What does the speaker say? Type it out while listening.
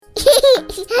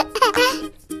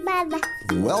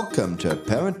Welcome to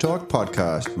Parent Talk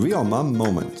Podcast, Real Mom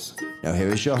Moments. Now here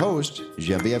is your host,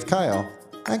 Genevieve Kyle,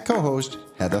 and co-host,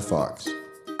 Heather Fox.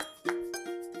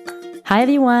 Hi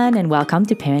everyone, and welcome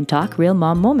to Parent Talk Real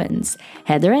Mom Moments.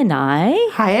 Heather and I...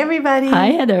 Hi everybody.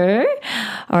 Hi Heather.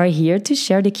 Are here to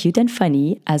share the cute and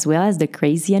funny, as well as the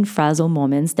crazy and frazzled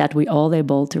moments that we're all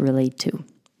able to relate to.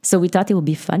 So we thought it would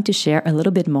be fun to share a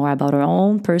little bit more about our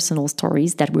own personal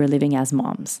stories that we're living as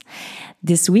moms.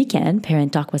 This weekend,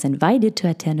 Parent Talk was invited to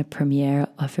attend a premiere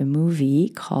of a movie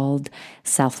called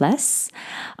SelfLess.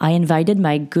 I invited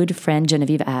my good friend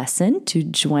Genevieve Hassan to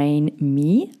join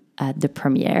me at the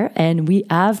premiere, and we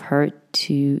have her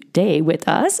today with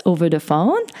us over the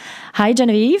phone. Hi,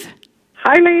 Genevieve.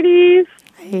 Hi, ladies.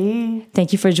 Hey.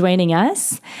 Thank you for joining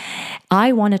us.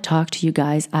 I want to talk to you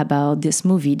guys about this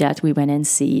movie that we went and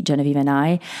see, Genevieve and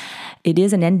I. It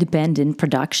is an independent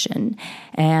production,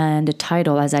 and the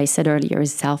title, as I said earlier,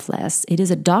 is SelfLess. It is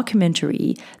a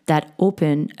documentary that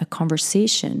opened a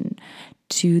conversation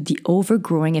to the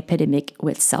overgrowing epidemic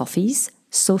with selfies,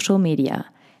 social media,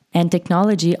 and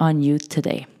technology on youth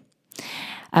today.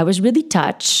 I was really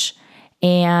touched,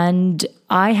 and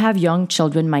I have young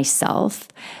children myself.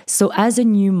 So as a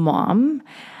new mom,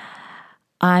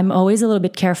 I'm always a little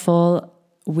bit careful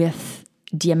with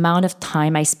the amount of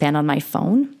time I spend on my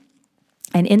phone.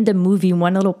 And in the movie,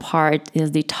 one little part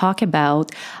is they talk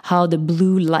about how the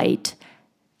blue light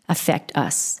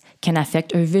can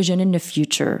affect our vision in the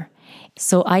future.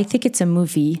 So I think it's a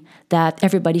movie that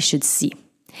everybody should see.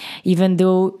 Even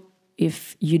though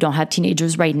if you don't have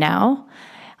teenagers right now,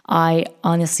 I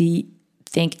honestly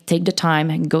think take the time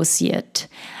and go see it.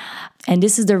 And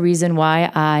this is the reason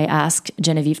why I asked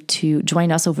Genevieve to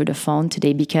join us over the phone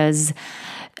today, because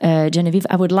Genevieve,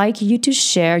 I would like you to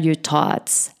share your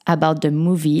thoughts about the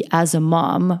movie as a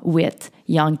mom with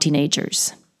young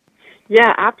teenagers.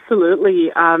 Yeah,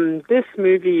 absolutely. This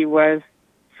movie was,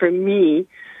 for me,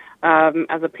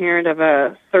 as a parent of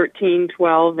a 13,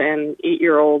 12, and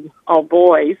 8-year-old, all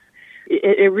boys,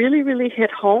 it really, really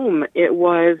hit home. It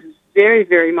was very,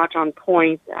 very much on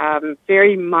point,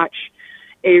 very much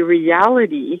a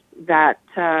reality that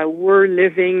we're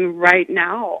living right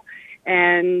now.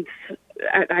 And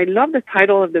I love the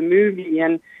title of the movie,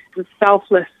 and the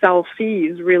selfless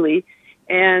selfies, really.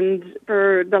 And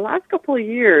for the last couple of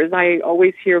years, I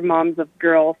always hear moms of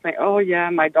girls say, oh,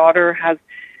 yeah, my daughter has,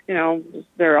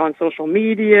 they're on social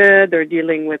media, they're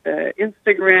dealing with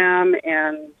Instagram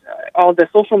and all the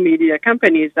social media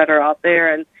companies that are out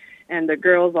there, and the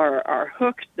girls are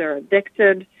hooked, they're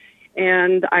addicted.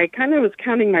 And I kind of was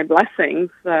counting my blessings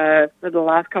for the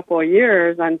last couple of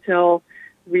years until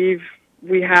we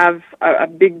have a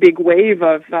big wave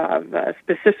of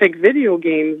specific video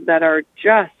games that are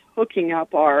just hooking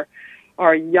up our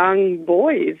young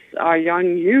boys, our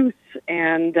young youth.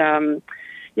 And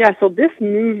so this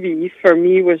movie for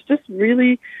me was just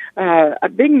really a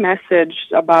big message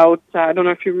about, I don't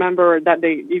know if you remember that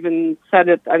they even said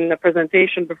it in the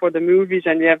presentation before the movie,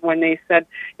 Genevieve, when they said,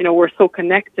 we're so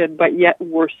connected, but yet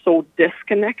we're so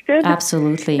disconnected.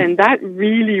 Absolutely. And that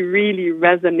really, really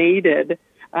resonated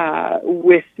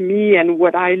with me and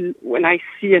when I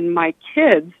see in my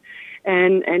kids.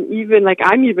 And even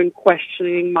I'm even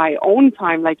questioning my own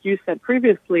time, like you said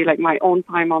previously, like my own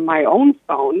time on my own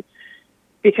phone,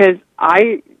 because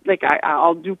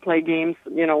I'll do play games,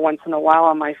 once in a while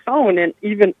on my phone, and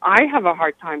even I have a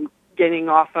hard time getting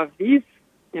off of these,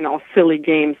 silly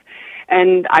games.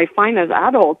 And I find as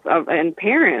adults and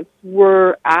parents,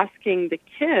 we're asking the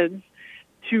kids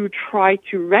to try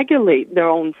to regulate their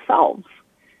own selves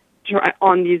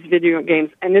on these video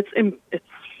games, and it's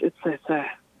a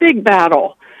big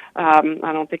battle. I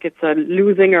don't think it's a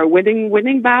losing or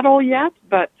winning battle yet,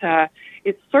 but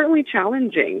it's certainly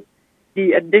challenging,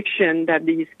 the addiction that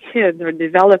these kids are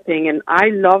developing. And I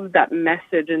love that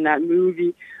message in that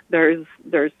movie. There's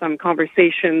some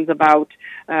conversations about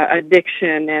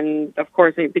addiction, and of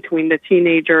course between the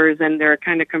teenagers, and they're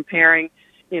kind of comparing,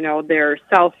 their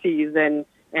selfies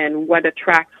and what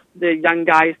attracts the young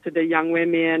guys to the young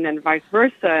women and vice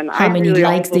versa. And how many really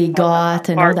likes they got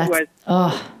and all that.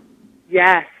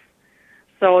 Yes.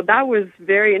 So that was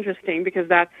very interesting, because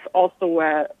that's also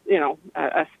a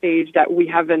stage that we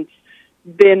haven't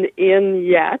been in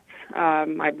yet.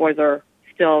 My boys are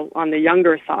still on the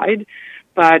younger side,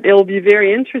 but it'll be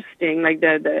very interesting, like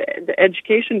the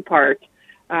education part,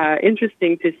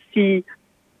 interesting to see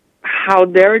how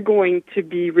they're going to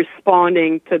be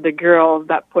responding to the girls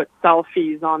that put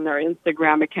selfies on their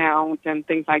Instagram account and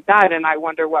things like that. And I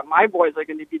wonder what my boys are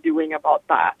going to be doing about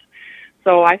that.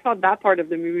 So I thought that part of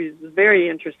the movie was very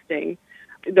interesting.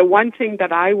 The one thing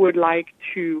that I would like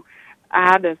to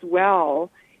add as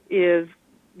well is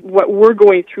what we're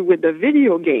going through with the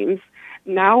video games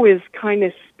now is kind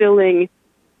of spilling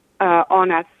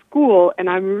on at school, and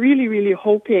I'm really, really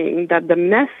hoping that the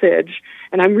message,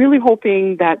 and I'm really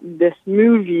hoping that this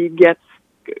movie gets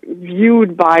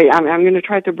viewed by, I'm going to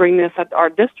try to bring this at our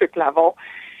district level,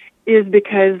 is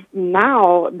because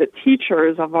now the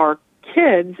teachers of our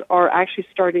kids are actually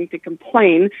starting to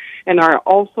complain and are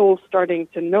also starting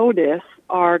to notice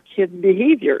our kids'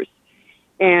 behaviors.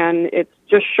 And it's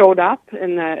just showed up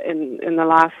in the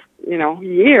last,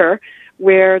 year,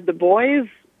 where the boys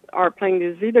are playing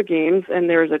these video games and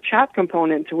there's a chat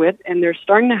component to it, and they're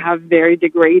starting to have very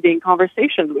degrading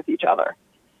conversations with each other.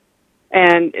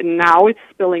 And now it's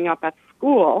spilling up at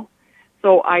school.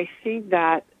 So I think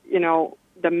that,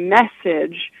 the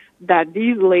message that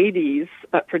these ladies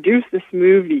that produced this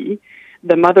movie,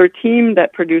 the mother team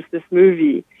that produced this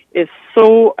movie, is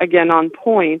so, again, on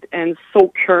point and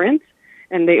so current.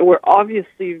 And they were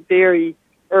obviously very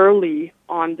early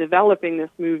on developing this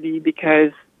movie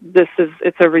because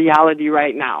it's a reality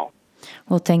right now.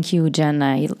 Well, thank you, Jen.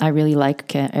 I really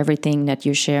like everything that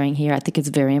you're sharing here. I think it's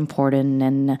very important.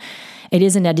 And it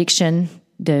is an addiction,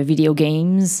 the video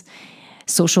games,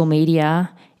 social media,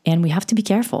 and we have to be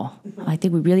careful. I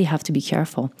think we really have to be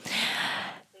careful.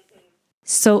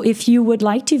 So if you would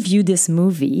like to view this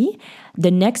movie, the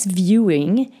next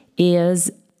viewing is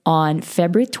on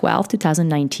February 12,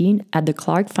 2019 at the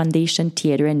Clark Foundation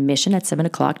Theater in Mission at 7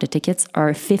 o'clock. The tickets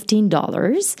are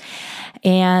 $15.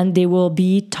 And they will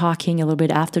be talking a little bit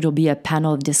after. There'll be a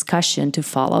panel of discussion to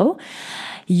follow.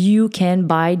 You can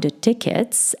buy the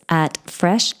tickets at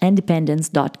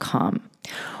freshindependence.com.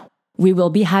 We will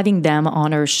be having them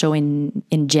on our show in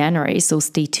January, so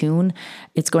stay tuned.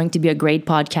 It's going to be a great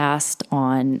podcast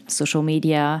on social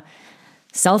media,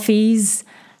 selfies,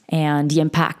 and the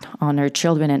impact on our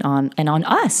children and on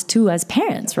us too as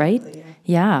parents, right?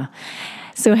 Yeah.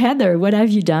 So Heather, what have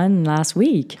you done last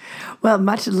week? Well,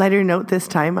 much lighter note this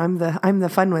time. I'm the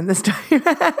fun one this time.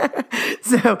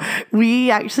 So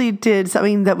we actually did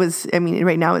something that was,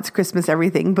 right now it's Christmas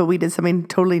everything, but we did something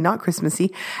totally not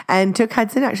Christmassy and took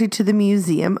Hudson actually to the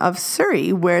Museum of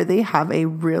Surrey, where they have a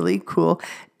really cool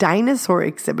dinosaur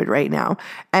exhibit right now.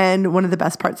 And one of the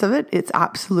best parts of it, it's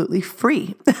absolutely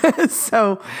free.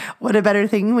 So what a better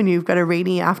thing when you've got a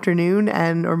rainy afternoon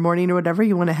or morning or whatever,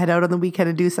 you want to head out on the weekend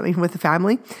and do something with the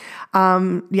family.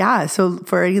 So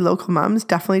for any local moms,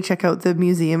 definitely check out the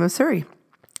Museum of Surrey.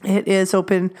 It is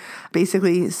open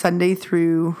basically Sunday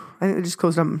through, I think it just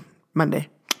closed on Monday.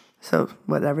 So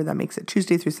whatever that makes it,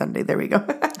 Tuesday through Sunday. There we go.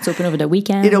 It's open over the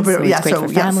weekend. It's great for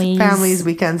families. Families,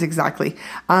 weekends, exactly.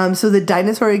 So the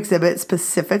dinosaur exhibit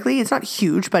specifically, it's not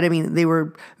huge, but they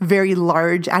were very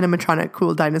large animatronic,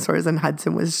 cool dinosaurs, and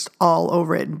Hudson was all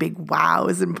over it and big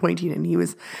wows and pointing, and he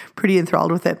was pretty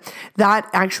enthralled with it. That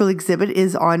actual exhibit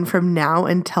is on from now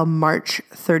until March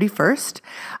 31st.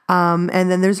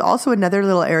 And then there's also another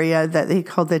little area that they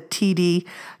call the TD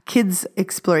Kids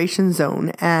Exploration Zone,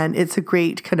 and it's a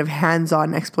great kind of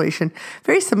hands-on exploration.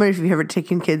 Very similar if you've ever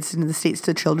taken kids into the States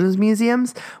to children's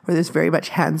museums, where there's very much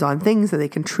hands-on things that they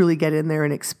can truly get in there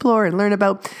and explore and learn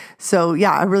about. So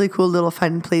yeah, a really cool little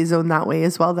fun play zone that way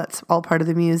as well. That's all part of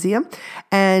the museum.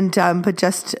 And but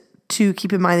just to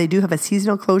keep in mind, they do have a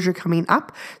seasonal closure coming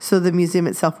up. So the museum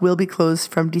itself will be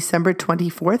closed from December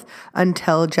 24th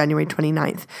until January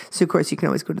 29th. So of course, you can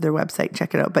always go to their website,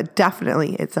 check it out. But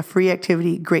definitely, it's a free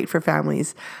activity, great for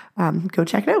families. Go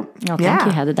check it out. Oh, thank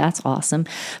you, Heather. That's awesome.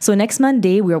 So next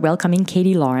Monday, we're welcoming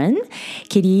Katie Lauren.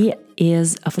 Katie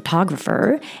is a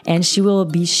photographer, and she will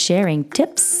be sharing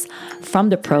tips from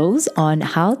the pros on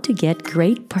how to get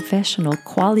great professional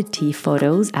quality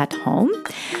photos at home.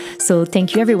 So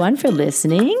thank you, everyone, for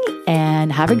listening,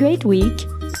 and have a great week.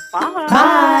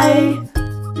 Bye.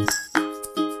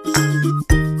 Bye.